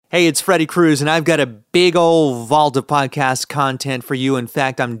Hey, it's Freddie Cruz, and I've got a big old vault of podcast content for you. In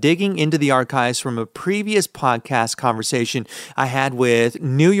fact, I'm digging into the archives from a previous podcast conversation I had with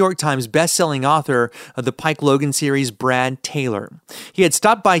New York Times bestselling author of the Pike Logan series, Brad Taylor. He had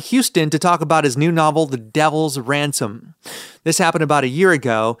stopped by Houston to talk about his new novel, The Devil's Ransom. This happened about a year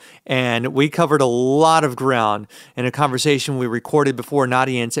ago, and we covered a lot of ground in a conversation we recorded before an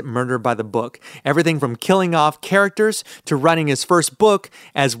audience at Murder by the Book. Everything from killing off characters to writing his first book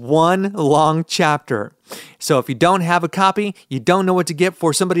as one long chapter. So if you don't have a copy, you don't know what to get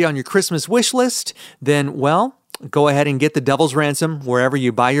for somebody on your Christmas wish list, then, well, go ahead and get The Devil's Ransom wherever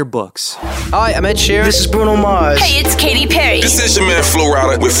you buy your books. Hi, I'm Ed Sheeran. This is Bruno Mars. Hey, it's Katy Perry. This is your man Flo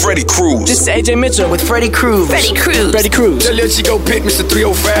Rida with Freddie Cruz. This is AJ Mitchell with Freddie Cruz. Freddie Cruz. Freddie Cruz. Just let you go pick Mr.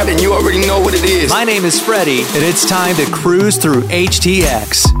 305 and you already know what it is. My name is Freddie, and it's time to cruise through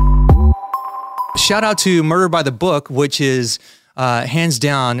HTX. Shout out to Murder by the Book, which is hands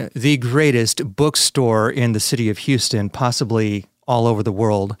down the greatest bookstore in the city of Houston, possibly all over the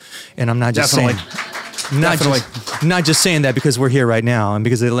world. And I'm not just saying... Not just saying that because we're here right now and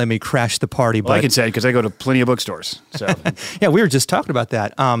because they let me crash the party. Well, I can say it because I go to plenty of bookstores. So yeah, we were just talking about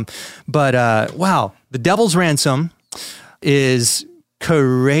that. Wow, The Devil's Ransom is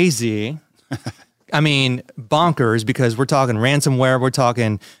crazy. I mean, bonkers, because we're talking ransomware. We're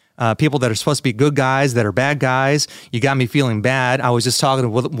talking people that are supposed to be good guys that are bad guys. You got me feeling bad. I was just talking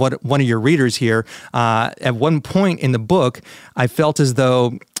to one of your readers here. At one point in the book, I felt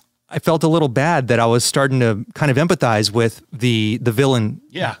a little bad that I was starting to kind of empathize with the villain,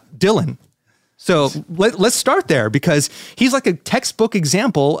 Dylan. So let's start there, because he's like a textbook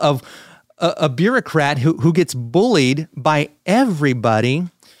example of a bureaucrat who gets bullied by everybody.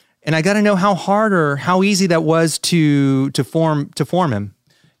 And I got to know how hard or how easy that was to form him.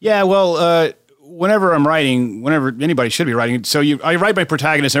 yeah, well, whenever I'm writing, whenever anybody should be writing, I write my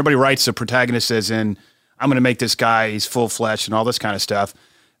protagonist. Everybody writes the protagonist as in, I'm going to make this guy, he's full flesh and all this kind of stuff.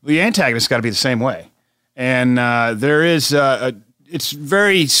 The antagonist got to be the same way. And it's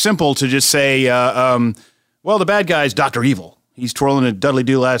very simple to just say, well, the bad guy is Dr. Evil. He's twirling a Dudley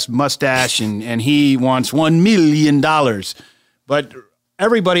Do-Last mustache, and he wants $1 million. But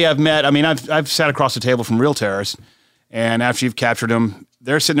everybody I've met, I mean, I've sat across the table from real terrorists, and after you've captured them,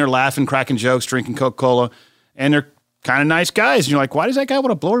 they're sitting there laughing, cracking jokes, drinking Coca-Cola, and they're kind of nice guys. And you're like, why does that guy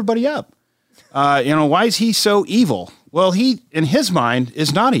want to blow everybody up? Why is he so evil? Well, he, in his mind,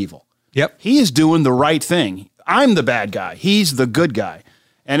 is not evil. Yep. He is doing the right thing. I'm the bad guy. He's the good guy.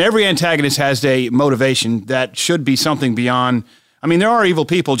 And every antagonist has a motivation that should be something beyond. I mean, there are evil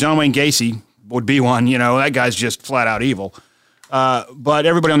people. John Wayne Gacy would be one. That guy's just flat out evil. But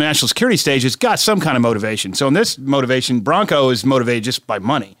everybody on the national security stage has got some kind of motivation. So in this motivation, Bronco is motivated just by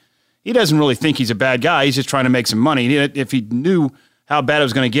money. He doesn't really think he's a bad guy. He's just trying to make some money. If he knew how bad it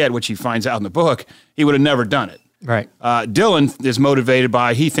was going to get, which he finds out in the book, he would have never done it. Right. Dylan is motivated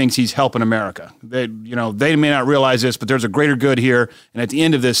by, he thinks he's helping America. They may not realize this, but there's a greater good here. And at the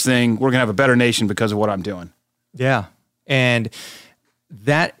end of this thing, we're going to have a better nation because of what I'm doing. Yeah. And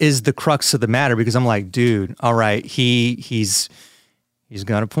that is the crux of the matter, because I'm like, dude, all right, he's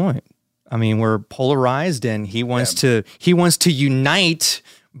got a point. I mean, we're polarized, and he wants to unite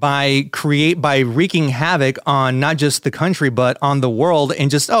by wreaking havoc on not just the country, but on the world,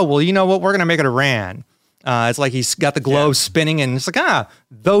 and just, oh, well, you know what? We're going to make it Iran. It's like he's got the globe spinning, and it's like,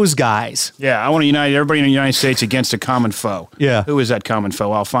 those guys. Yeah, I want to unite everybody in the United States against a common foe. Yeah. Who is that common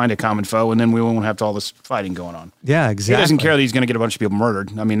foe? I'll find a common foe, and then we won't have all this fighting going on. Yeah, exactly. He doesn't care that he's going to get a bunch of people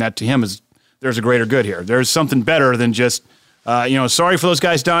murdered. I mean, that to him is, there's a greater good here. There's something better than just, sorry for those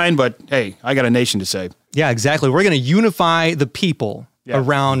guys dying, but hey, I got a nation to save. Yeah, exactly. We're going to unify the people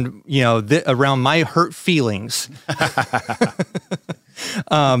around, around my hurt feelings.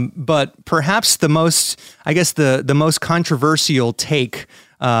 But perhaps the most controversial take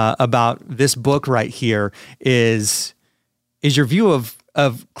about this book right here is your view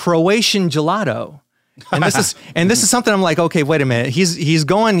of Croatian gelato. And this is something I'm like, okay, wait a minute. He's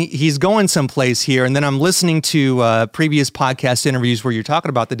going someplace here. And then I'm listening to previous podcast interviews where you're talking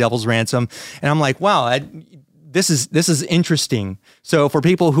about The Devil's Ransom, and I'm like, wow, this is interesting. So for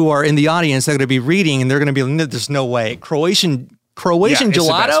people who are in the audience, they're going to be reading, and they're going to be, there's no way. Croatian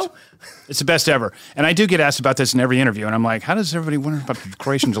gelato? It's the best ever. And I do get asked about this in every interview, and I'm like, how does everybody wonder about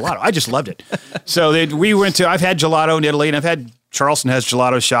Croatian gelato? I just loved it. So I've had gelato in Italy, and I've had, Charleston has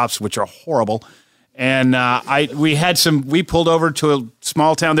gelato shops, which are horrible. And we pulled over to a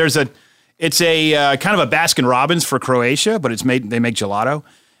small town. It's a kind of a Baskin Robbins for Croatia, but they make gelato.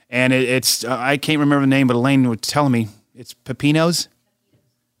 And it's I can't remember the name, but Elaine was telling me it's Pepitos.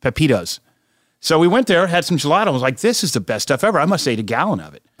 So we went there, had some gelato. I was like, this is the best stuff ever. I must have ate a gallon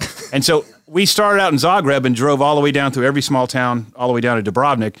of it. And so we started out in Zagreb and drove all the way down through every small town, all the way down to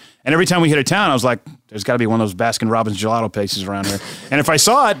Dubrovnik. And every time we hit a town, I was like, there's got to be one of those Baskin-Robbins gelato places around here. And if I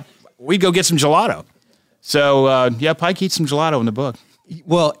saw it, we'd go get some gelato. So, Pike eats some gelato in the book.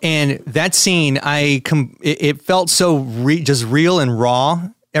 Well, and that scene, it felt so just real and raw,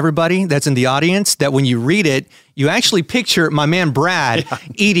 everybody that's in the audience, that when you read it, you actually picture my man Brad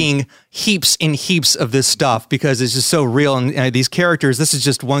eating heaps and heaps of this stuff because it's just so real. And these characters, this is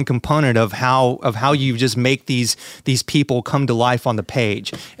just one component of how you just make these people come to life on the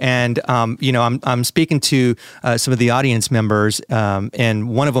page. And I'm speaking to some of the audience members, and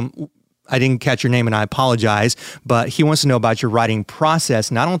one of them, I didn't catch your name and I apologize, but he wants to know about your writing process.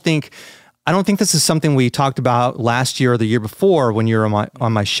 And I don't think this is something we talked about last year or the year before when you were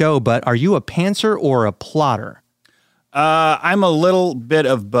on my show, but are you a pantser or a plotter? I'm a little bit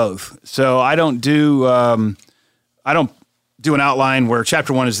of both. So I don't do an outline where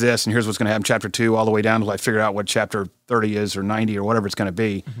chapter 1 is this and here's what's going to happen chapter 2 all the way down until I figure out what chapter 30 is or 90 or whatever it's going to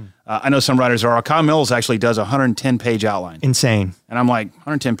be. Mm-hmm. I know some writers are. Kyle Mills actually does a 110-page outline. Insane. And I'm like,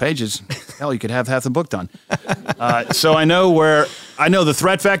 110 pages? Hell, you could have half the book done. So I know the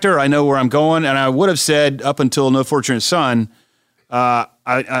threat vector, I know where I'm going, and I would have said up until No Fortunate Son, I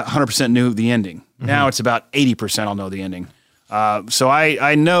 100% knew the ending. Mm-hmm. Now it's about 80% I'll know the ending. So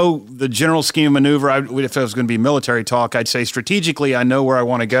I know the general scheme of maneuver. If it was going to be military talk, I'd say strategically I know where I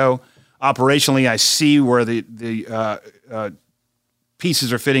want to go. Operationally, I see where the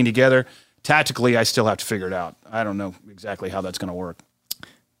pieces are fitting together. Tactically, I still have to figure it out. I don't know exactly how that's going to work.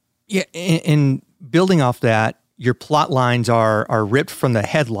 Yeah, and building off that, your plot lines are ripped from the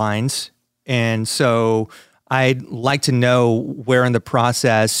headlines, and so I'd like to know where in the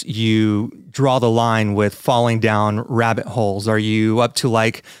process you draw the line with falling down rabbit holes. Are you up to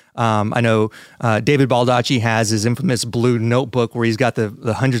I know David Baldacci has his infamous blue notebook where he's got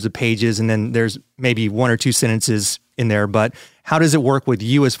the hundreds of pages and then there's maybe one or two sentences in there. But how does it work with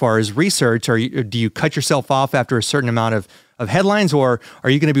you as far as research? Or do you cut yourself off after a certain amount of headlines, or are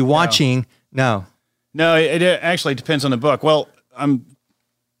you going to be watching? No, it actually depends on the book. Well, I'm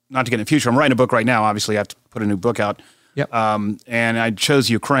not to get in the future. I'm writing a book right now. Obviously, I have to put a new book out. Yep. And I chose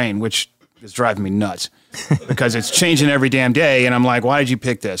Ukraine, which is driving me nuts because it's changing every damn day. And I'm like, why did you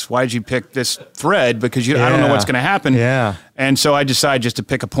pick this? Why did you pick this thread? Because I don't know what's going to happen. Yeah. And so I decided just to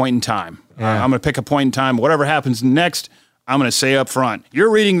pick a point in time. Yeah. I'm going to pick a point in time. Whatever happens next, I'm going to say up front,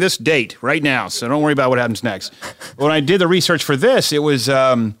 you're reading this date right now, so don't worry about what happens next. When I did the research for this, it was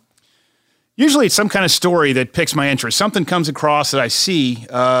usually it's some kind of story that picks my interest. Something comes across that I see,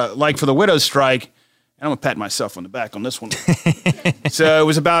 like for the widow's strike, and I'm going to pat myself on the back on this one. So it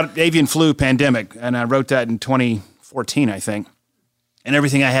was about avian flu pandemic, and I wrote that in 2014, I think. And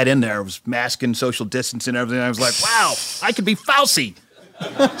everything I had in there was masking, social distance, and everything. I was like, wow, I could be Fauci.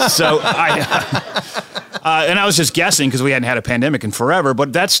 So and I was just guessing because we hadn't had a pandemic in forever.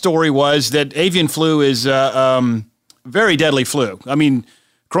 But that story was that avian flu is very deadly flu. I mean,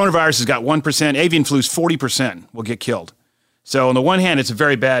 coronavirus has got 1%. Avian flu's 40% will get killed. So on the one hand, it's a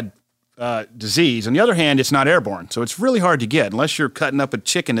very bad disease. On the other hand, it's not airborne. So it's really hard to get. Unless you're cutting up a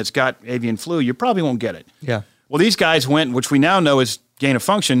chicken that's got avian flu, you probably won't get it. Yeah. Well, these guys went, which we now know is gain of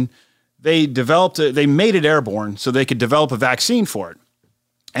function. They made it airborne so they could develop a vaccine for it.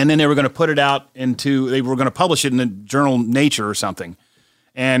 And then they were going to put it out they were going to publish it in the journal Nature or something.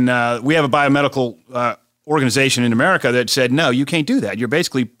 And we have a biomedical organization in America that said, no, you can't do that. You're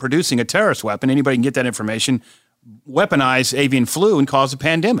basically producing a terrorist weapon. Anybody can get that information, weaponize avian flu and cause a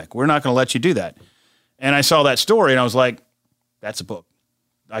pandemic. We're not going to let you do that. And I saw that story and I was like, that's a book.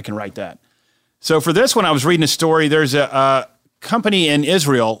 I can write that. So for this one, I was reading a story. There's a company in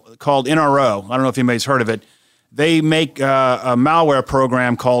Israel called NRO. I don't know if anybody's heard of it. They make a malware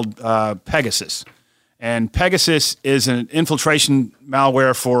program called Pegasus. And Pegasus is an infiltration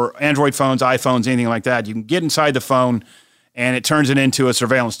malware for Android phones, iPhones, anything like that. You can get inside the phone, and it turns it into a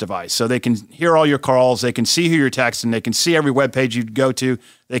surveillance device. So they can hear all your calls. They can see who you're texting. They can see every web page you go to.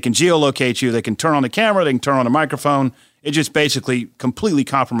 They can geolocate you. They can turn on the camera. They can turn on the microphone. It just basically completely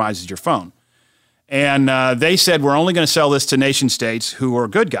compromises your phone. And they said, we're only going to sell this to nation states who are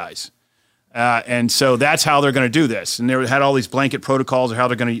good guys. And so that's how they're going to do this. And they had all these blanket protocols of how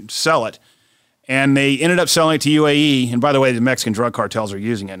they're going to sell it. And they ended up selling it to UAE. And by the way, the Mexican drug cartels are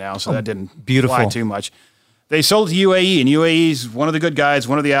using it now, so that didn't fly too much. They sold it to UAE, and UAE's one of the good guys,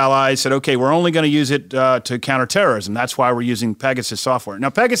 one of the allies, said, okay, we're only going to use it to counter terrorism. That's why we're using Pegasus software. Now,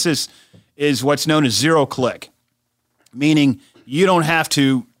 Pegasus is what's known as zero-click, meaning you don't have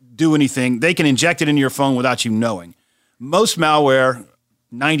to do anything. They can inject it into your phone without you knowing. Most malware,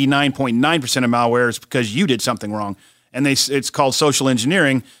 99.9% of malware is because you did something wrong. And it's called social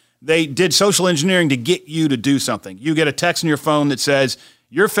engineering. They did social engineering to get you to do something. You get a text on your phone that says,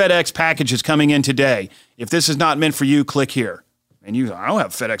 your FedEx package is coming in today. If this is not meant for you, click here. And I don't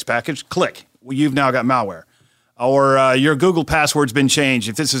have a FedEx package. Click. Well, you've now got malware. Or your Google password's been changed.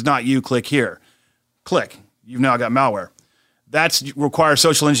 If this is not you, click here. Click. You've now got malware. That requires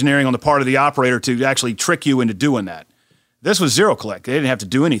social engineering on the part of the operator to actually trick you into doing that. This was zero click. They didn't have to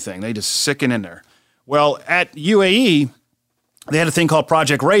do anything. They just sick it in there. Well, at UAE, they had a thing called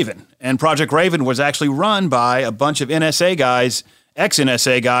Project Raven. And Project Raven was actually run by a bunch of NSA guys,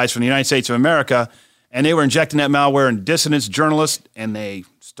 ex-NSA guys from the United States of America, and they were injecting that malware in dissidents, journalists, and they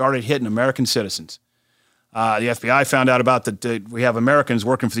started hitting American citizens. The FBI found out about that we have Americans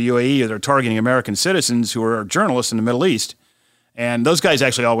working for the UAE, or they're targeting American citizens who are journalists in the Middle East. And those guys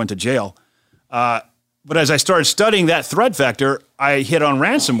actually all went to jail. But as I started studying that threat vector, I hit on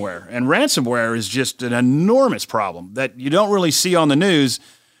ransomware. And ransomware is just an enormous problem that you don't really see on the news.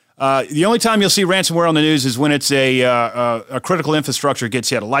 The only time you'll see ransomware on the news is when it's a critical infrastructure gets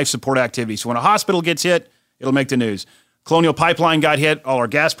hit, a life support activity. So when a hospital gets hit, it'll make the news. Colonial Pipeline got hit, all our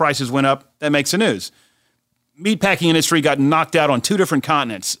gas prices went up, that makes the news. Meatpacking industry got knocked out on 2 different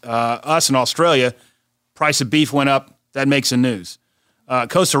continents. Us and Australia, price of beef went up, that makes the news.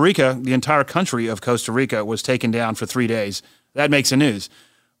 Costa Rica, the entire country of Costa Rica was taken down for 3 days. That makes the news.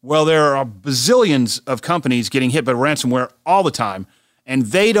 Well, there are bazillions of companies getting hit by ransomware all the time, and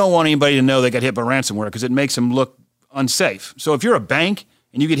they don't want anybody to know they got hit by ransomware because it makes them look unsafe. So if you're a bank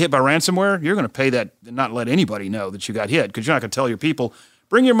and you get hit by ransomware, you're going to pay that and not let anybody know that you got hit because you're not going to tell your people,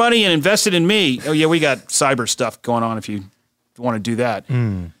 bring your money and invest it in me. Oh, yeah, we got cyber stuff going on if you want to do that.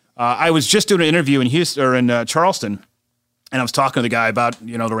 I was just doing an interview in Houston or in Charleston, and I was talking to the guy about,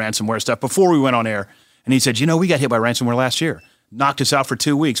 the ransomware stuff before we went on air. And he said, we got hit by ransomware last year. Knocked us out for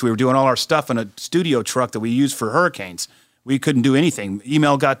 2 weeks. We were doing all our stuff in a studio truck that we used for hurricanes. We couldn't do anything.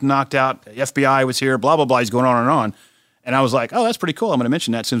 Email got knocked out. FBI was here, blah, blah, blah. He's going on and on. And I was like, oh, that's pretty cool. I'm going to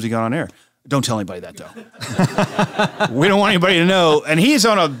mention that as soon as we got on air. Don't tell anybody that, though. We don't want anybody to know. And he's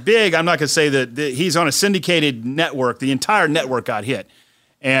on a big, I'm not going to say that, he's on a syndicated network. The entire network got hit.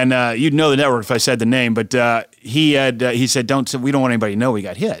 And you'd know the network if I said the name, but he said, we don't want anybody to know we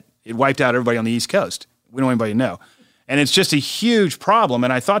got hit. It wiped out everybody on the East Coast. We don't want anybody to know. And it's just a huge problem.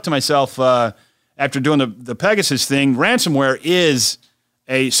 And I thought to myself, after doing the Pegasus thing, ransomware is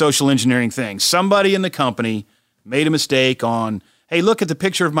a social engineering thing. Somebody in the company made a mistake on, hey, look at the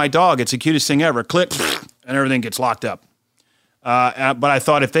picture of my dog. It's the cutest thing ever. Click, and everything gets locked up. But I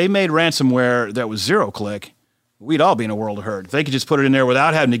thought if they made ransomware that was zero click, we'd all be in a world of hurt. If they could just put it in there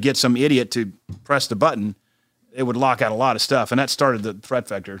without having to get some idiot to press the button, it would lock out a lot of stuff. And that started the threat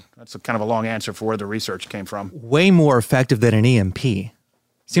vector. That's kind of a long answer for where the research came from. Way more effective than an EMP.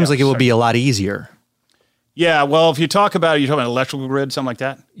 Seems like it would be a lot easier. Yeah, well, if you talk about it, you're talking about electrical grid, something like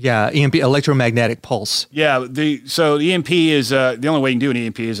that? Yeah, EMP, electromagnetic pulse. Yeah, so the EMP is, the only way you can do an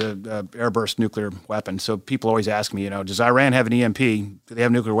EMP is a airburst nuclear weapon. So people always ask me, does Iran have an EMP? Do they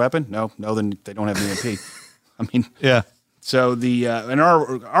have a nuclear weapon? No, then they don't have an EMP. I mean, yeah. So and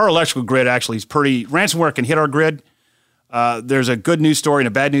our electrical grid actually is pretty. Ransomware can hit our grid. There's a good news story and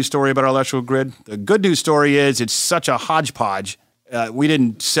a bad news story about our electrical grid. The good news story is it's such a hodgepodge. We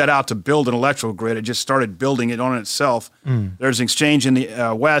didn't set out to build an electrical grid. It just started building it on itself. There's an exchange in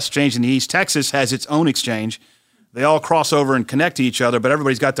the west, exchange in the east. Texas has its own exchange. They all cross over and connect to each other, but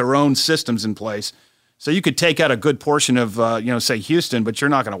everybody's got their own systems in place. So you could take out a good portion of, say Houston, but you're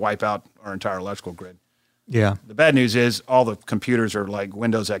not going to wipe out our entire electrical grid. Yeah. The bad news is all the computers are like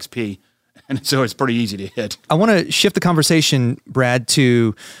Windows XP, and so it's pretty easy to hit. I want to shift the conversation, Brad,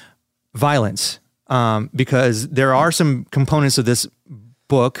 to violence, because there are some components of this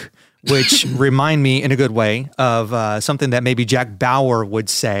book which remind me in a good way of something that maybe Jack Bauer would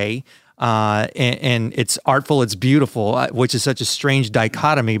say, and it's artful, it's beautiful, which is such a strange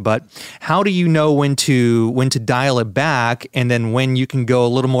dichotomy. But how do you know when to dial it back, and then when you can go a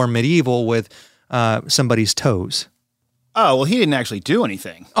little more medieval with somebody's toes? Oh, well, he didn't actually do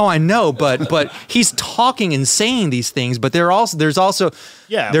anything. Oh, I know, but he's talking and saying these things. But there's also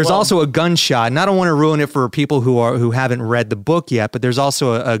a gunshot, and I don't want to ruin it for people who haven't read the book yet. But there's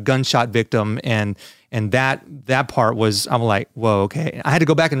also a gunshot victim, and that part was, I'm like, whoa, okay. I had to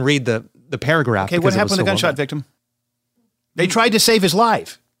go back and read the paragraph. Okay, what happened to the gunshot victim? They tried to save his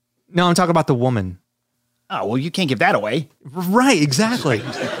life. No, I'm talking about the woman. Oh, well, you can't give that away. Right, exactly.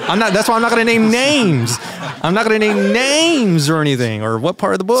 That's why I'm not going to name names. I'm not going to name names or anything, or what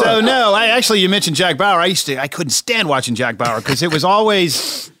part of the book. So no, you mentioned Jack Bauer. I couldn't stand watching Jack Bauer because he was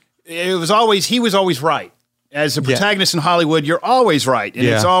always right. as a protagonist in Hollywood, you're always right. And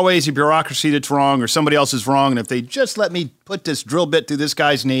it's always a bureaucracy that's wrong or somebody else is wrong. And if they just let me put this drill bit through this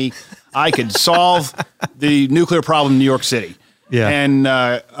guy's knee, I could solve the nuclear problem in New York City. Yeah. And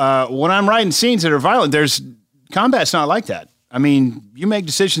when I'm writing scenes that are violent, combat's not like that. I mean, you make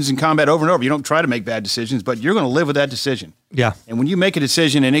decisions in combat over and over. You don't try to make bad decisions, but you're going to live with that decision. Yeah. And when you make a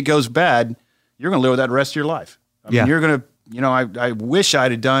decision and it goes bad, you're going to live with that the rest of your life. I mean, you're going to, I wish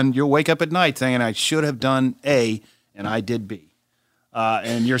I'd have done, you'll wake up at night thinking I should have done A and I did B.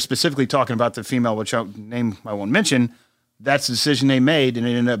 And you're specifically talking about the female, which I won't mention. That's the decision they made and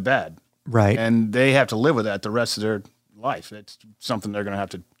it ended up bad. Right. And they have to live with that the rest of their life. It's something they're going to have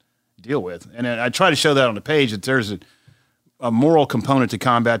to deal with. And I try to show that on the page that there's a moral component to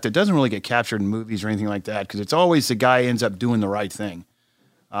combat that doesn't really get captured in movies or anything like that because it's always the guy ends up doing the right thing.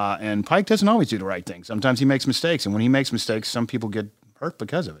 And Pike doesn't always do the right thing. Sometimes he makes mistakes, and when he makes mistakes, some people get hurt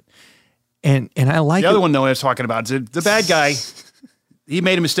because of it. And I like the other one though I was talking about is the bad guy. He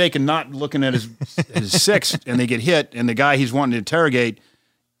made a mistake in not looking at his six, and they get hit, and the guy he's wanting to interrogate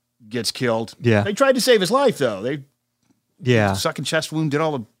gets killed. Yeah, they tried to save his life though. They sucking chest wound, did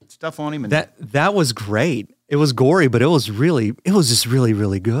all the stuff on him, and that was great. It was gory, but it was just really,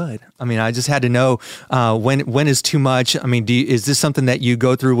 really good. I mean, I just had to know when is too much. I mean, is this something that you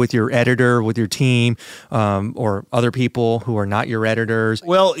go through with your editor, with your team, or other people who are not your editors?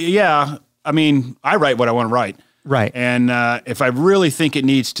 Well, yeah. I mean, I write what I want to write. Right. And if I really think it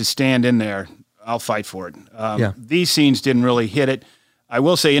needs to stand in there, I'll fight for it. These scenes didn't really hit it. I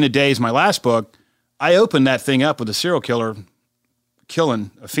will say In a Daze, my last book, I opened that thing up with a serial killer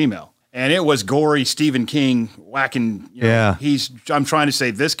killing a female. And it was gory Stephen King whacking. I'm trying to say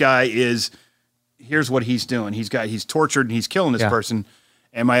this guy here's what he's doing. He's tortured and he's killing this person.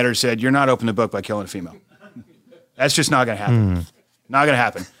 And my editor said, you're not opening the book by killing a female. That's just not going to happen. Not going to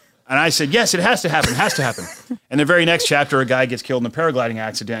happen. And I said, yes, it has to happen. It has to happen. And the very next chapter, a guy gets killed in a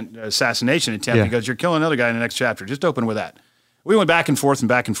paragliding assassination attempt. He goes, you're killing another guy in the next chapter. Just open with that. We went back and forth, and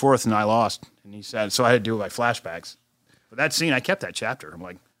I lost. And he said, so I had to do it by flashbacks. But that scene, I kept that chapter. I'm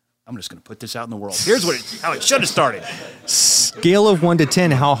like, I'm just going to put this out in the world. Here's how it should have started. Scale of 1 to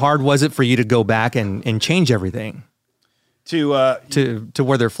 10, how hard was it for you to go back and change everything? To where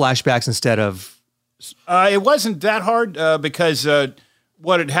they're flashbacks instead of... it wasn't that hard because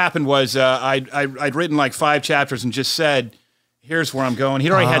what had happened was I'd written like 5 chapters and just said, here's where I'm going.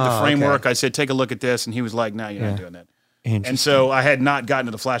 He'd already had the framework. Okay. I said, take a look at this. And he was like, no, you're not doing that. And so I had not gotten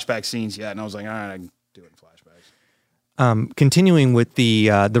to the flashback scenes yet. And I was like, all right, I can do it in flashbacks. Continuing with the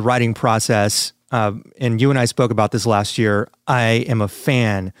writing process, and you and I spoke about this last year, I am a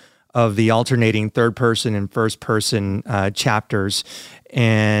fan of the alternating third person and first person chapters.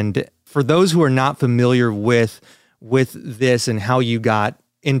 And for those who are not familiar with this and how you got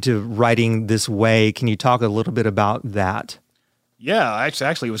into writing this way, can you talk a little bit about that? Yeah,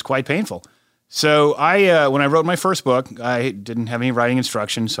 actually it was quite painful. So when I wrote my first book, I didn't have any writing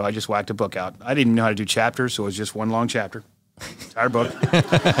instruction, so I just whacked a book out. I didn't know how to do chapters, so it was just one long chapter. Entire book.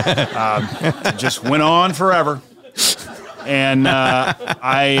 It just went on forever. And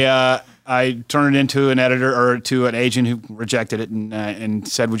I turned it into an editor or to an agent who rejected it and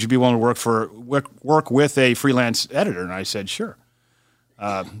said, would you be willing to work with a freelance editor? And I said, sure.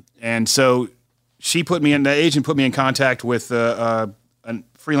 And so the agent put me in contact with a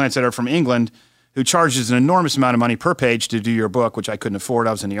freelance editor from England who charges an enormous amount of money per page to do your book, which I couldn't afford.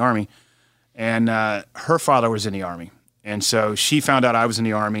 I was in the Army. And her father was in the Army. And so she found out I was in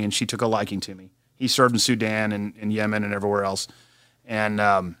the Army, and she took a liking to me. He served in Sudan and Yemen and everywhere else.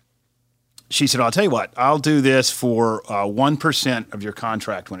 And she said, I'll tell you what, I'll do this for 1% of your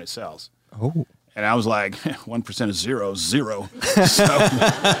contract when it sells. Oh. And I was like, 1% is zero. So,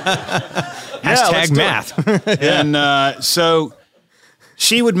 hashtag math. And so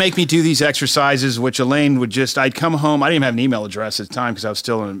she would make me do these exercises, which Elaine I'd come home. I didn't even have an email address at the time because I was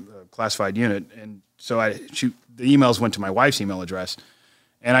still in a classified unit. And so the emails went to my wife's email address.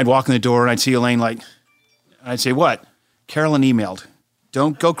 And I'd walk in the door and I'd see Elaine I'd say, what? Carolyn emailed.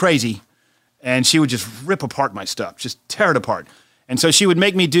 Don't go crazy. And she would just rip apart my stuff, just tear it apart. And so she would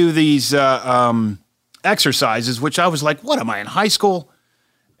make me do these exercises, which I was like, what am I, in high school?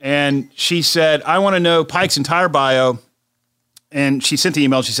 And she said, I want to know Pike's entire bio. And she sent the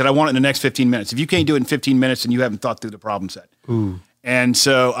email. She said, I want it in the next 15 minutes. If you can't do it in 15 minutes, then you haven't thought through the problem set. Ooh. And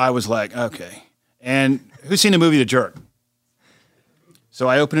so I was like, okay. And who's seen the movie The Jerk? So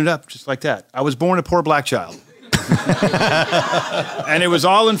I opened it up just like that. I was born a poor black child. And it was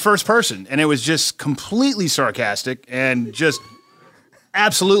all in first person. And it was just completely sarcastic and just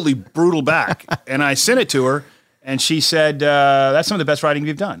absolutely brutal back. And I sent it to her, and she said, that's some of the best writing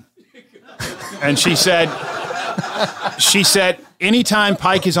you've done. And she said, she said, anytime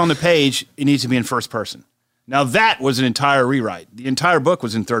Pike is on the page, it needs to be in first person. Now, that was an entire rewrite. The entire book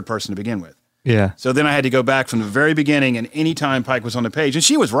was in third person to begin with. Yeah. So then I had to go back from the very beginning, and anytime Pike was on the page, and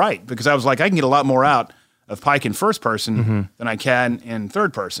she was right, because I was like, I can get a lot more out of Pike in first person than I can in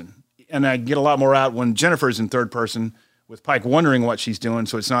third person. And I get a lot more out when Jennifer's in third person with Pike wondering what she's doing,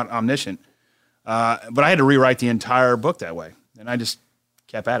 so it's not omniscient. But I had to rewrite the entire book that way, and I just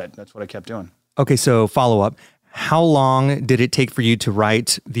kept at it. That's what I kept doing. Okay, so follow up. How long did it take for you to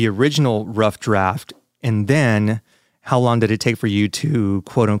write the original rough draft? And then how long did it take for you to,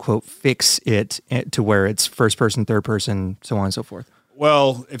 quote unquote, fix it to where it's first person, third person, so on and so forth?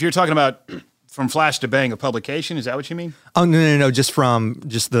 Well, if you're talking about from flash to bang a publication, is that what you mean? Oh, no. Just from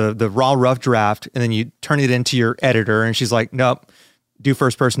the raw rough draft, and then you turn it into your editor, and she's like, nope, do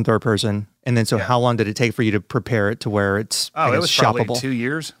first person, third person. And then how long did it take for you to prepare it to where it's it was shoppable? Probably 2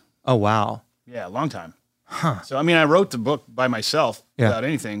 years. Oh, wow. Yeah, a long time. Huh. So, I mean, I wrote the book by myself without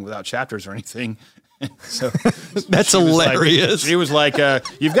anything, without chapters or anything. So that's hilarious. She was like,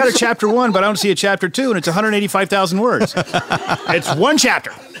 you've got a chapter 1, but I don't see a chapter 2, and it's 185,000 words. It's one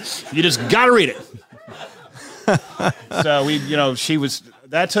chapter. You just got to read it. So she was,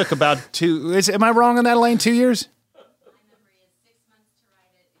 that took about 2, am I wrong on that, Elaine, 2 years?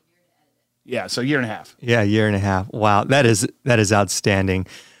 Yeah, so a year and a half. Yeah, a year and a half. Wow, that is outstanding.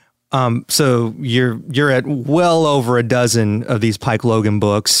 So you're at well over a dozen of these Pike Logan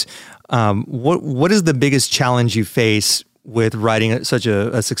books. What is the biggest challenge you face with writing such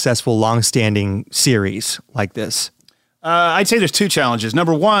a successful, long-standing series like this? I'd say there's 2 challenges.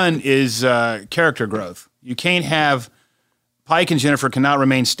 Number 1 is character growth. You can't have Pike and Jennifer cannot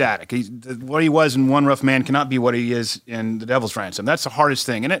remain static. What he was in One Rough Man cannot be what he is in The Devil's Ransom. That's the hardest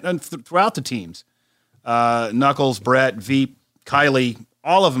thing. And throughout the teams, Knuckles, Brett, Veep, Kylie,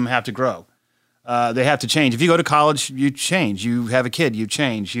 all of them have to grow. They have to change. If you go to college, you change. You have a kid, you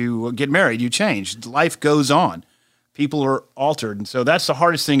change. You get married, you change. Life goes on. People are altered. And so that's the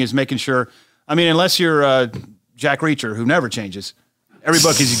hardest thing, is making sure, I mean, unless you're Jack Reacher, who never changes, every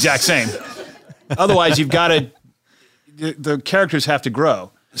book is the exact same. Otherwise, you've got to, the characters have to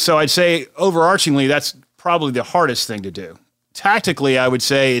grow. So I'd say overarchingly, that's probably the hardest thing to do. Tactically, I would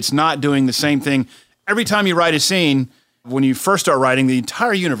say it's not doing the same thing. Every time you write a scene, when you first start writing, the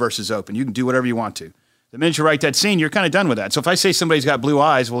entire universe is open. You can do whatever you want to. The minute you write that scene, you're kind of done with that. So if I say somebody's got blue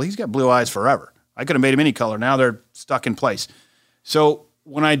eyes, well, he's got blue eyes forever. I could have made him any color. Now they're stuck in place. So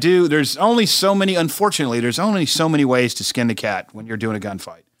when I do, unfortunately, there's only so many ways to skin the cat when you're doing a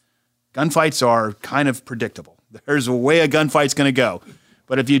gunfight. Gunfights are kind of predictable. There's a way a gunfight's going to go.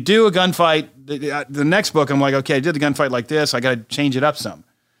 But if you do a gunfight, the next book, I'm like, okay, I did the gunfight like this. I got to change it up some.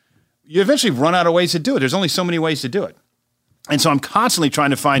 You eventually run out of ways to do it. There's only so many ways to do it. And so I'm constantly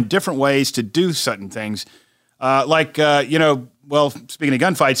trying to find different ways to do certain things. Speaking of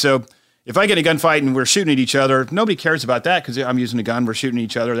gunfights, so if I get in a gunfight and we're shooting at each other, nobody cares about that because I'm using a gun, we're shooting at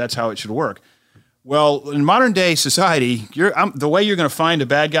each other, that's how it should work. Well, in modern day society, the way you're going to find a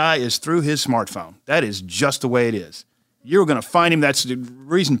bad guy is through his smartphone. That is just the way it is. You're going to find him. That's the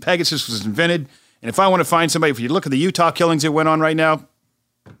reason Pegasus was invented. And if I want to find somebody, if you look at the Utah killings that went on right now,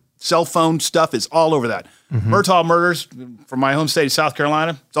 cell phone stuff is all over that. Murtaugh murders from my home state of South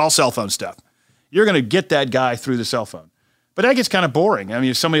Carolina, it's all cell phone stuff. You're going to get that guy through the cell phone. But that gets kind of boring. I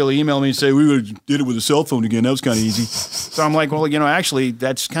mean, if somebody will email me and say, we did it with a cell phone again, that was kind of easy. So I'm like, well, actually,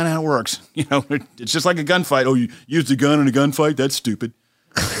 that's kind of how it works. It's just like a gunfight. Oh, you used a gun in a gunfight? That's stupid.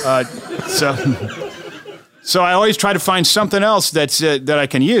 So I always try to find something else that I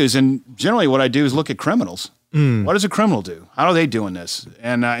can use. And generally what I do is look at criminals. What does a criminal do? How are they doing this?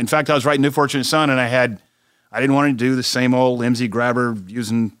 And in fact, I was writing New Fortunate Son, and I didn't want to do the same old IMSI grabber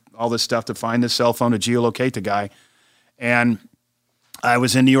using all this stuff to find this cell phone to geolocate the guy. And I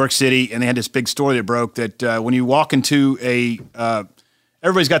was in New York City, and they had this big story that broke that when you walk into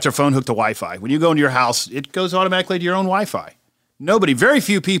everybody's got their phone hooked to Wi-Fi. When you go into your house, it goes automatically to your own Wi-Fi. Very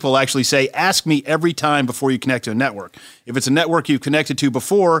few people actually say, ask me every time before you connect to a network. If it's a network you've connected to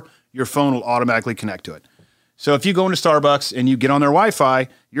before, your phone will automatically connect to it. So if you go into Starbucks and you get on their Wi-Fi,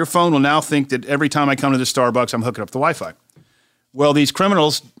 your phone will now think that every time I come to the Starbucks, I'm hooking up the Wi-Fi. Well, these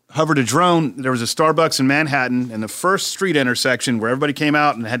criminals hovered a drone. There was a Starbucks in Manhattan, and the first street intersection where everybody came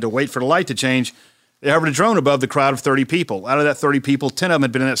out and had to wait for the light to change, they hovered a drone above the crowd of 30 people. Out of that 30 people, 10 of them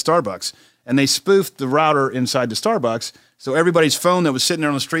had been in that Starbucks. And they spoofed the router inside the Starbucks. So everybody's phone that was sitting there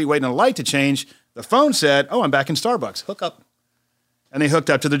on the street waiting on the light to change, the phone said, oh, I'm back in Starbucks. Hook up. And they hooked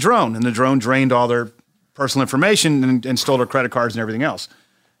up to the drone, and the drone drained all their personal information and stole their credit cards and everything else.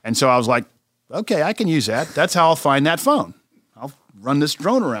 And so I was like, okay, I can use that. That's how I'll find that phone. run this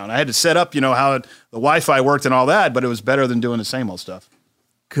drone around. I had to set up, how the Wi-Fi worked and all that, but it was better than doing the same old stuff.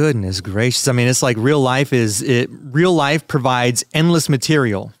 Goodness gracious. I mean, it's like real life provides endless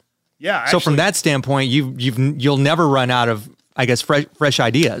material. Yeah. Actually, so from that standpoint, you'll never run out of, I guess, fresh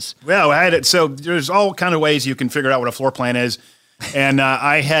ideas. Well, I had it. So there's all kind of ways you can figure out what a floor plan is. And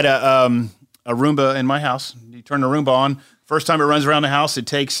I had a Roomba in my house. You turn the Roomba on. First time it runs around the house, it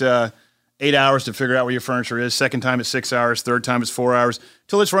takes 8 hours to figure out where your furniture is. Second time it's 6 hours. Third time it's 4 hours.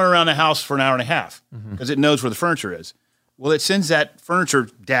 Till it's running around the house for an hour and a half because it knows where the furniture is. Well, it sends that furniture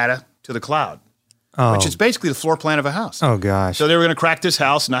data to the cloud, which is basically the floor plan of a house. Oh, gosh. So they were going to crack this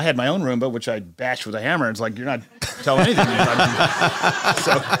house, and I had my own Roomba, which I bashed with a hammer. It's like, you're not telling anything.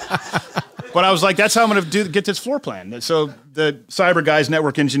 But I was like, that's how I'm going to get this floor plan. So the cyber guys,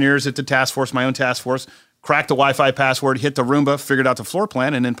 network engineers at the task force, my own task force, cracked the Wi-Fi password, hit the Roomba, figured out the floor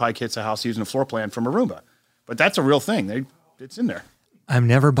plan, and then Pike hits a house using a floor plan from a Roomba. But that's a real thing. It's in there. I'm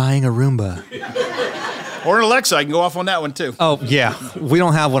never buying a Roomba. Or an Alexa. I can go off on that one, too. Oh, yeah. We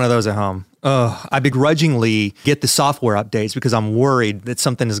don't have one of those at home. I begrudgingly get the software updates because I'm worried that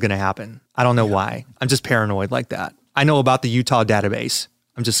something is going to happen. I don't know why. I'm just paranoid like that. I know about the Utah database.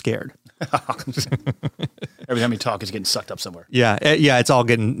 I'm just scared. Every time you talk, it's getting sucked up somewhere. Yeah, it's all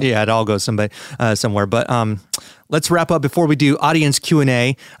getting, it all goes somewhere. But let's wrap up before we do audience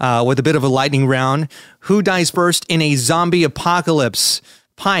Q&A with a bit of a lightning round. Who dies first in a zombie apocalypse?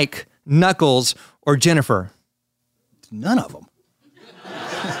 Pike, Knuckles, or Jennifer? None of them.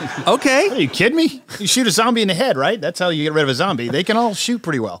 Okay. Are you kidding me? You shoot a zombie in the head, right? That's how you get rid of a zombie. They can all shoot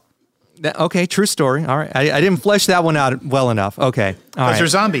pretty well. Okay, true story. All right. I didn't flesh that one out well enough. Okay. All right. They're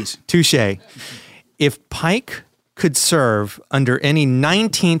zombies. Touche. If Pike could serve under any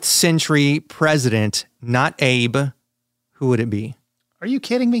 19th century president, not Abe, who would it be? Are you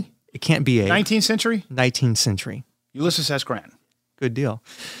kidding me? It can't be Abe. 19th century? 19th century. Ulysses S. Grant. Good deal.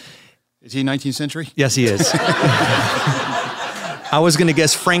 Is he 19th century? Yes, he is. I was going to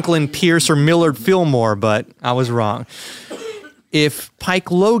guess Franklin Pierce or Millard Fillmore, but I was wrong. If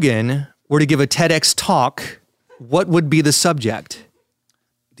Pike Logan were to give a TEDx talk, what would be the subject?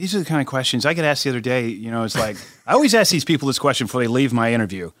 These are the kind of questions I get asked the other day. It's like, I always ask these people this question before they leave my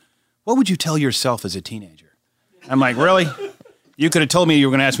interview. What would you tell yourself as a teenager? I'm like, really? You could have told me you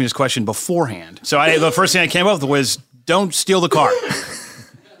were going to ask me this question beforehand. So the first thing I came up with was, don't steal the car.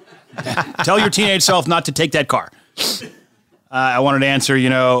 Tell your teenage self not to take that car. I wanted to answer,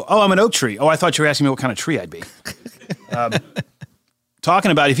 I'm an oak tree. Oh, I thought you were asking me what kind of tree I'd be.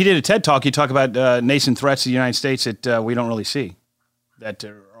 Talking about, if you did a TED Talk, you talk about nascent threats to the United States that we don't really see, that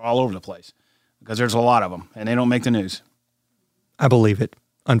are all over the place, because there's a lot of them, and they don't make the news. I believe it,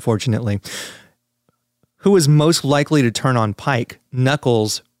 unfortunately. Who is most likely to turn on Pike,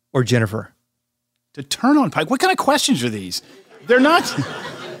 Knuckles, or Jennifer? To turn on Pike? What kind of questions are these? They're not...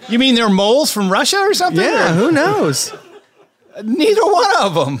 You mean they're moles from Russia or something? Yeah, who knows? Neither one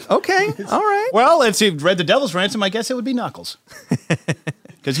of them. Okay, all right. Well, if you read The Devil's Ransom, I guess it would be Knuckles.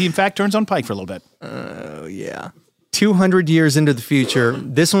 Because he, in fact, turns on Pike for a little bit. Oh, yeah. 200 years into the future,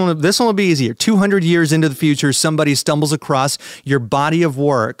 this one will be easier. 200 years into the future, somebody stumbles across your body of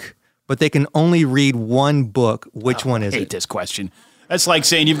work, but they can only read one book. Which one is it? I hate this question. That's like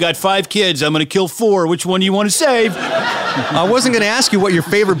saying, you've got 5 kids, I'm going to kill 4. Which one do you want to save? I wasn't going to ask you what your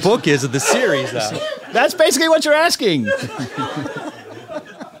favorite book is of the series, though. That's basically what you're asking.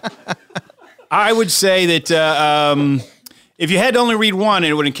 I would say that if you had to only read one,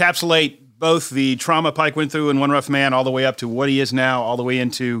 it would encapsulate both the trauma Pike went through in One Rough Man all the way up to what he is now, all the way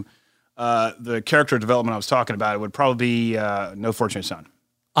into the character development I was talking about. It would probably be No Fortunate Son.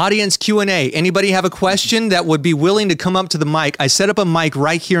 Audience Q&A. Anybody have a question that would be willing to come up to the mic? I set up a mic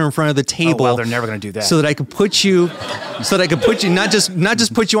right here in front of the table. Oh, well, they're never going to do that. So that I could put you, not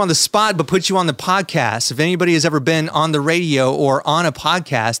just put you on the spot, but put you on the podcast. If anybody has ever been on the radio or on a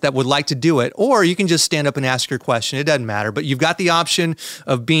podcast that would like to do it, or you can just stand up and ask your question. It doesn't matter, but you've got the option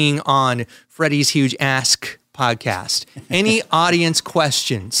of being on Freddie's Huge Ask podcast. Any audience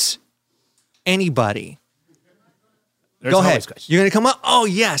questions? Anybody? There's Go ahead. You're going to come up? Oh,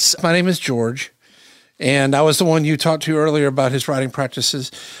 yes. My name is George, and I was the one you talked to earlier about his writing practices.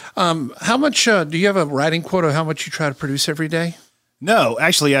 How much, do you have a writing quota of how much you try to produce every day? No,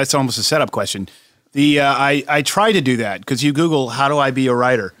 actually, that's almost a setup question. I try to do that because you Google, how do I be a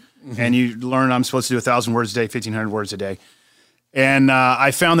writer? Mm-hmm. And you learn I'm supposed to do 1,000 words a day, 1,500 words a day. And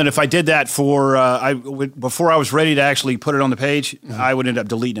I found that if I did that before I was ready to actually put it on the page, mm-hmm. I would end up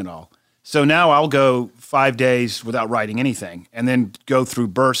deleting it all. So now I'll go 5 days without writing anything and then go through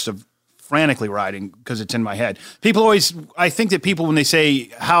bursts of frantically writing because it's in my head. I think that people, when they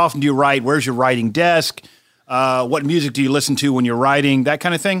say, how often do you write? Where's your writing desk? What music do you listen to when you're writing? That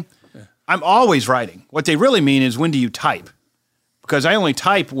kind of thing. Yeah. I'm always writing. What they really mean is when do you type? Because I only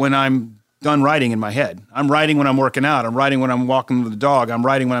type when I'm done writing in my head. I'm writing when I'm working out. I'm writing when I'm walking with the dog. I'm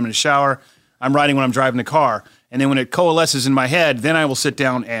writing when I'm in the shower. I'm writing when I'm driving the car. And then when it coalesces in my head, then I will sit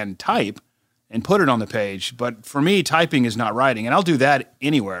down and type and put it on the page. But for me, typing is not writing. And I'll do that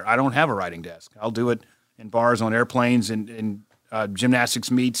anywhere. I don't have a writing desk. I'll do it in bars, on airplanes, in gymnastics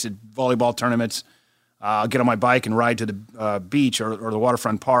meets, at volleyball tournaments. I'll get on my bike and ride to the beach or the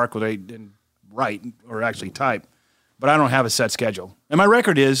waterfront park where and write or actually type. But I don't have a set schedule. And my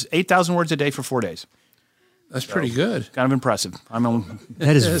record is 8,000 words a day for 4 days. That's pretty good. Kind of impressive.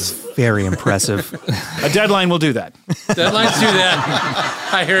 That is very impressive. A deadline will do that. Deadlines do that.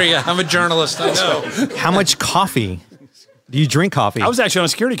 I hear you. I'm a journalist. I know. How much coffee? Do you drink coffee? I was actually on a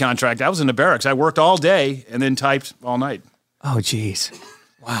security contract. I was in the barracks. I worked all day and then typed all night. Oh, geez.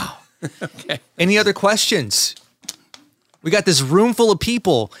 Wow. Okay. Any other questions? We got this room full of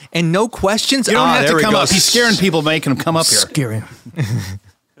people and no questions. You don't have to come up. He's scaring people, making them come up here. Scaring.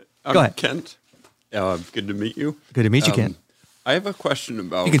 Go ahead. Kent. Good to meet you. Good to meet you, Kent. I have a question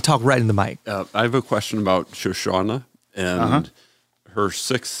about... You can talk right in the mic. I have a question about Shoshana and her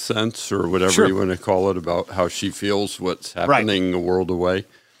sixth sense, or whatever you want to call it, about how she feels what's happening a world away.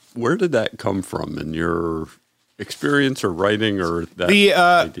 Where did that come from in your experience or writing, or that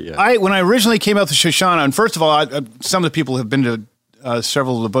idea? When I originally came out with Shoshana, and first of all, some of the people have been to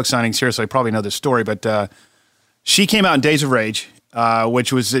several of the book signings here, so I probably know this story, but she came out in Days of Rage,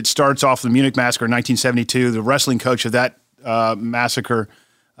 which was, it starts off the Munich Massacre in 1972. The wrestling coach of that massacre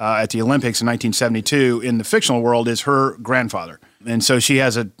at the Olympics in 1972 in the fictional world is her grandfather. And so she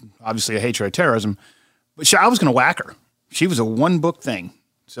has obviously a hatred of terrorism, but I was going to whack her. She was a one book thing.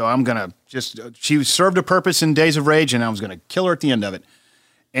 So I'm going to she served a purpose in Days of Rage, and I was going to kill her at the end of it.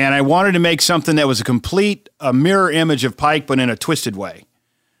 And I wanted to make something that was a mirror image of Pike, but in a twisted way.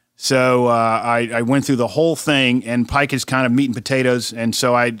 So I went through the whole thing, and Pike is kind of meat and potatoes. And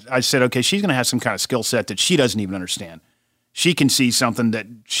so I said, okay, she's going to have some kind of skill set that she doesn't even understand. She can see something that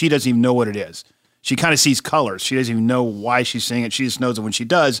she doesn't even know what it is. She kind of sees colors. She doesn't even know why she's seeing it. She just knows that when she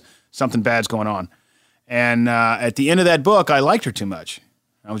does, something bad's going on. And at the end of that book, I liked her too much.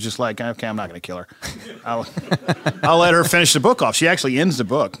 I was just like, okay, I'm not going to kill her. I'll let her finish the book off. She actually ends the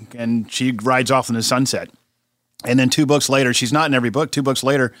book, and she rides off in the sunset. And then 2 books later, she's not in every book. 2 books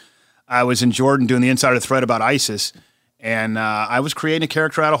later, I was in Jordan doing the insider thread about ISIS, and I was creating a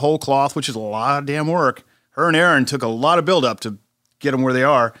character out of whole cloth, which is a lot of damn work. Her and Aaron took a lot of build-up to get them where they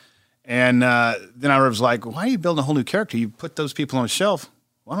are. And then I was like, why are you building a whole new character? You put those people on a shelf.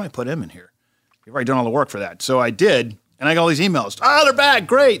 Why don't I put him in here? You've already done all the work for that. So I did, and I got all these emails. Oh, they're back.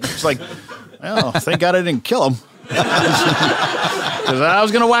 Great. It's like, well, thank God I didn't kill them. Because I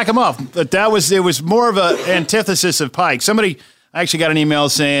was going to whack him off. But it was more of an antithesis of Pike. I actually got an email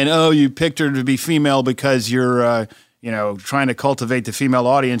saying, oh, you picked her to be female because you're, trying to cultivate the female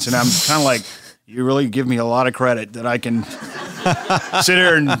audience. And I'm kind of like, you really give me a lot of credit that I can sit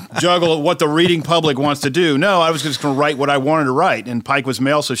here and juggle what the reading public wants to do. No, I was just going to write what I wanted to write. And Pike was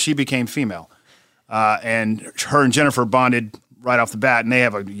male, so she became female. And her and Jennifer bonded right off the bat, and they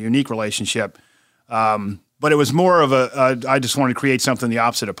have a unique relationship. But it was more of I just wanted to create something the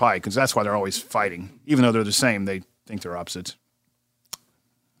opposite of Pike, because that's why they're always fighting. Even though they're the same, they think they're opposites.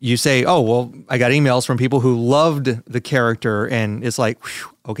 You say, oh, well, I got emails from people who loved the character, and it's like,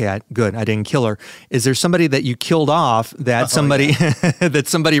 whew, okay, good, I didn't kill her. Is there somebody that you killed off that that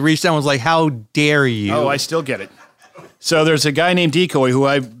somebody reached out and was like, how dare you? Oh, I still get it. So there's a guy named Decoy who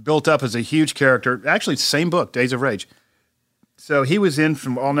I built up as a huge character. Actually, same book, Days of Rage. So he was in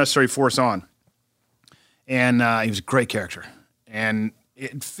from All Necessary Force on. And he was a great character. And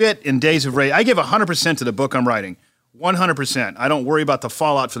it fit in Days of Rage. I give 100% to the book I'm writing. 100%. I don't worry about the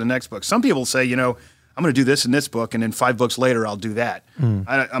fallout for the next book. Some people say, I'm going to do this in this book, and then 5 books later, I'll do that.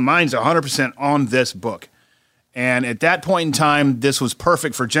 Mine's 100% on this book. And at that point in time, this was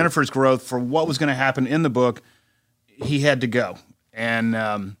perfect for Jennifer's growth, for what was going to happen in the book. He had to go.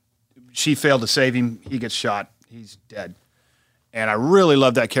 And she failed to save him. He gets shot. He's dead. And I really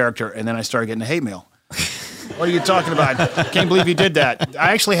loved that character. And then I started getting the hate mail. What are you talking about? Can't believe you did that.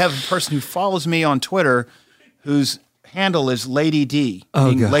 I actually have a person who follows me on Twitter whose handle is Lady D,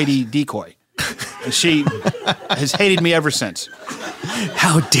 meaning Lady Decoy. And she has hated me ever since.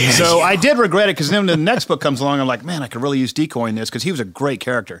 How dare you? So I did regret it, because then the next book comes along, I'm like, man, I could really use Decoy in this, because he was a great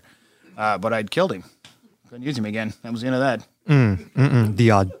character. But I'd killed him. Couldn't use him again. That was the end of that.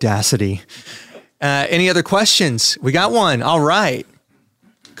 The audacity. Any other questions? We got one. All right.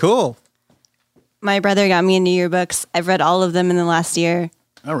 Cool. My brother got me into your books. I've read all of them in the last year.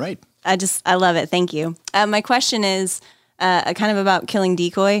 All right. I love it. Thank you. My question is kind of about killing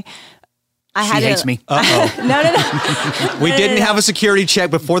Decoy. She hates me. Uh-oh. No. We didn't have a security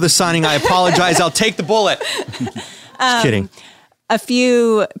check before the signing. I apologize. I'll take the bullet. Just kidding. A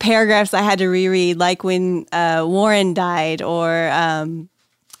few paragraphs I had to reread, like when Warren died, or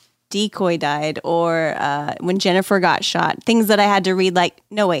Decoy died, or when Jennifer got shot. Things that I had to read, like,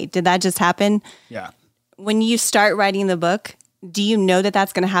 no, wait, did that just happen? Yeah. When you start writing the book, do you know that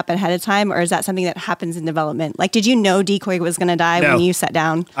that's going to happen ahead of time, or is that something that happens in development? Like, did you know Decoy was going to die when you sat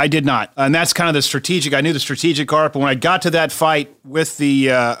down? I did not. And that's kind of the strategic. I knew the strategic arc, but when I got to that fight with the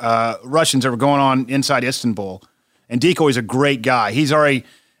Russians that were going on inside Istanbul, and Decoy's a great guy. He's already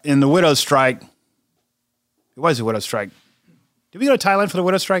in the Widow's Strike. It was the Widow's Strike. Did we go to Thailand for the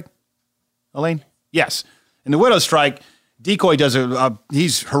Widow's Strike, Elaine? Yes. In the Widow's Strike, Decoy does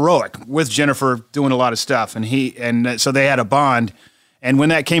he's heroic with Jennifer doing a lot of stuff, and so they had a bond. And when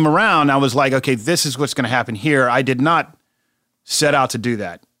that came around, I was like, okay, this is what's going to happen here. I did not set out to do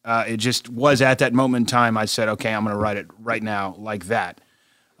that. It just was at that moment in time. I said, okay, I'm going to write it right now like that.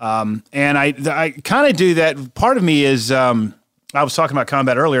 And I kind of do that. Part of me is I was talking about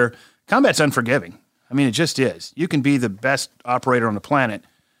combat earlier. Combat's unforgiving. I mean, it just is. You can be the best operator on the planet,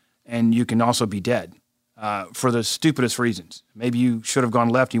 and you can also be dead. For the stupidest reasons. Maybe you should have gone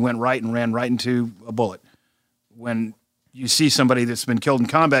left, you went right and ran right into a bullet. When you see somebody that's been killed in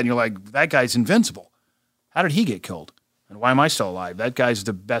combat and you're like, that guy's invincible. How did he get killed? And why am I still alive? That guy's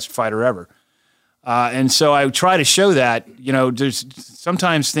the best fighter ever. And so I try to show that, there's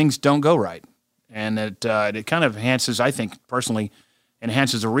sometimes things don't go right. And it kind of enhances, I think, personally,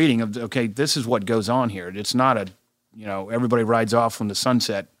 enhances the reading of, okay, this is what goes on here. It's not everybody rides off from the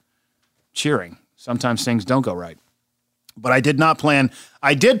sunset cheering. Sometimes things don't go right. But I did not plan.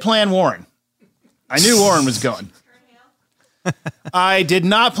 I did plan Warren. I knew Warren was going. I did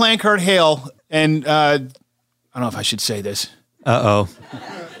not plan Kurt Hale. And I don't know if I should say this. Uh-oh.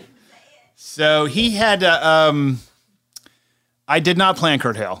 So he had, I did not plan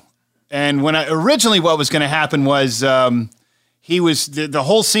Kurt Hale. And when originally what was going to happen was the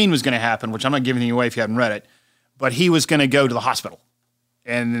whole scene was going to happen, which I'm not giving you away if you haven't read it, but he was going to go to the hospital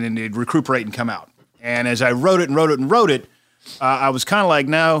and then he'd recuperate and come out. And as I wrote it, I was kind of like,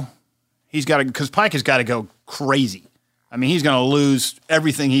 no, he's got to, because Pike has got to go crazy. I mean, he's going to lose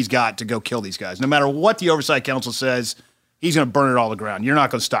everything he's got to go kill these guys. No matter what the Oversight Council says, he's going to burn it all to the ground. You're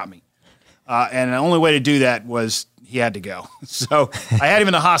not going to stop me. And the only way to do that was he had to go. So I had him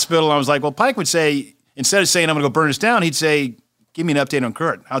in the hospital, and I was like, well, Pike would say, instead of saying, I'm going to go burn this down, he'd say, give me an update on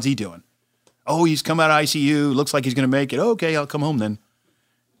Kurt. How's he doing? Oh, he's come out of ICU. Looks like he's going to make it. Okay, I'll come home then.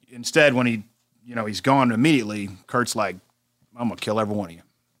 Instead, when he's gone immediately, Kurt's like, I'm going to kill every one of you.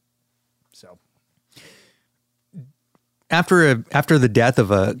 So. After the death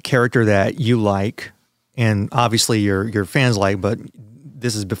of a character that you like, and obviously your fans like, but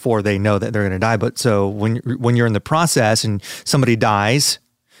this is before they know that they're going to die. But so when you're in the process and somebody dies,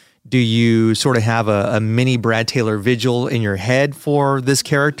 do you sort of have a mini Brad Taylor vigil in your head for this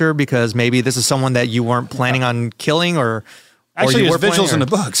character? Because maybe this is someone that you weren't planning on killing, or actually there's vigils in the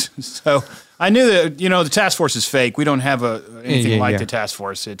books. So I knew that, the task force is fake. We don't have anything like the task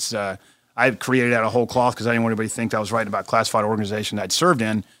force. It's I created out of whole cloth because I didn't want anybody to think that I was writing about a classified organization I'd served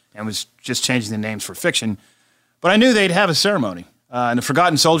in and was just changing the names for fiction. But I knew they'd have a ceremony. And the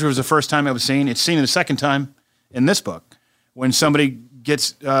Forgotten Soldier was the first time it was seen. It's seen the second time in this book. When somebody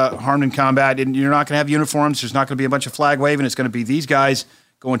gets harmed in combat, and you're not going to have uniforms. There's not going to be a bunch of flag waving. It's going to be these guys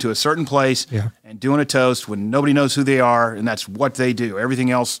going to a certain place and doing a toast when nobody knows who they are, and that's what they do.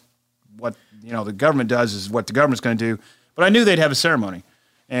 Everything else, what the government does is what the government's going to do. But I knew they'd have a ceremony.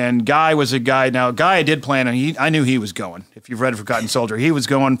 And Guy was a guy. Now, Guy I did plan on. I knew he was going. If you've read Forgotten Soldier, he was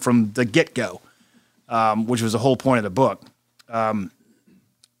going from the get-go, which was the whole point of the book.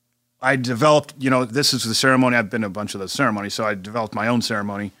 I developed, this is the ceremony. I've been to a bunch of those ceremonies, so I developed my own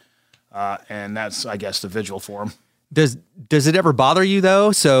ceremony, and that's, I guess, the vigil for him. Does it ever bother you,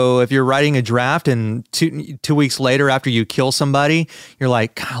 though? So if you're writing a draft and two weeks later after you kill somebody, you're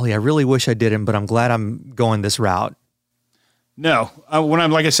like, golly, I really wish I didn't, but I'm glad I'm going this route. No.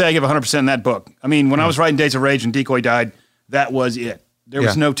 Like I say, I give 100% in that book. I mean, when I was writing Days of Rage and Decoy died, that was it. There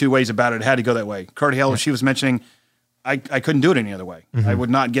was no two ways about it. It had to go that way. Kurt Hale, she was mentioning, I couldn't do it any other way. Mm-hmm. I would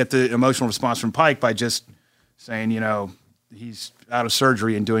not get the emotional response from Pike by just saying, he's out of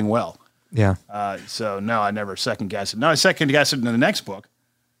surgery and doing well. Yeah. So, no, I never second-guessed it. No, I second-guessed it in the next book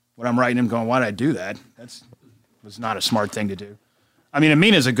when I'm writing him going, why did I do that? That was not a smart thing to do. I mean,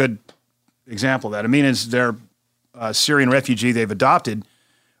 Amina's a good example of that. Amina's their Syrian refugee they've adopted.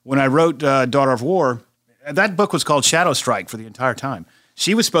 When I wrote Daughter of War, that book was called Shadow Strike for the entire time.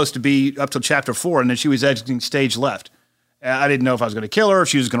 She was supposed to be up till chapter 4, and then she was exiting stage left. I didn't know if I was going to kill her, if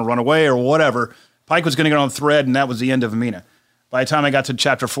she was going to run away, or whatever. Pike was going to get on the thread, and that was the end of Amina. By the time I got to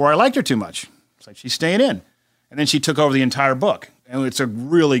chapter 4, I liked her too much. It's like, she's staying in. And then she took over the entire book. And it's a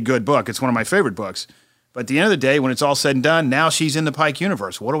really good book. It's one of my favorite books. But at the end of the day, when it's all said and done, now she's in the Pike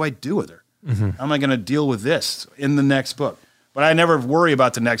universe. What do I do with her? How am I going to deal with this in the next book? But I never worry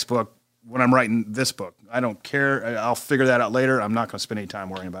about the next book when I'm writing this book. I don't care. I'll figure that out later. I'm not going to spend any time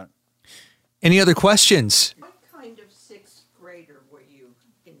worrying about it. Any other questions? What kind of sixth grader were you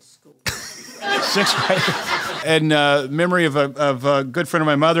in school? Sixth grade. And memory of a good friend of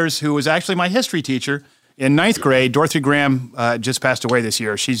my mother's who was actually my history teacher in ninth grade. Dorothy Graham just passed away this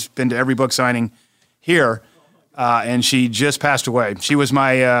year. She's been to every book signing here, and she just passed away. She was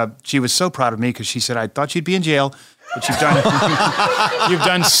she was so proud of me because she said, I thought you'd be in jail, but you've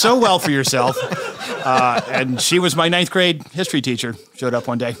done so well for yourself. And she was my ninth grade history teacher. Showed up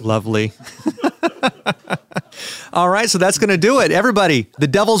one day. Lovely. All right, so that's going to do it. Everybody, The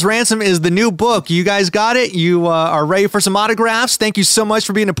Devil's Ransom is the new book. You guys got it? You are ready for some autographs? Thank you so much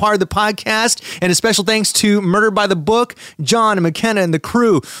for being a part of the podcast. And a special thanks to Murder by the Book, John and McKenna and the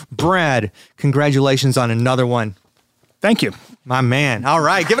crew. Brad, congratulations on another one. Thank you. My man. All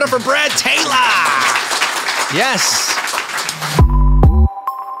right, give it up for Brad Taylor. Yes.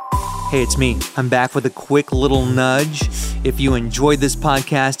 Hey, it's me. I'm back with a quick little nudge. If you enjoyed this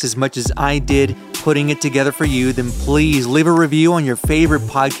podcast as much as I did putting it together for you, then please leave a review on your favorite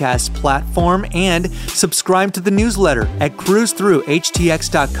podcast platform and subscribe to the newsletter at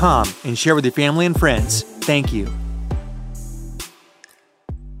cruisethroughhtx.com and share with your family and friends. Thank you.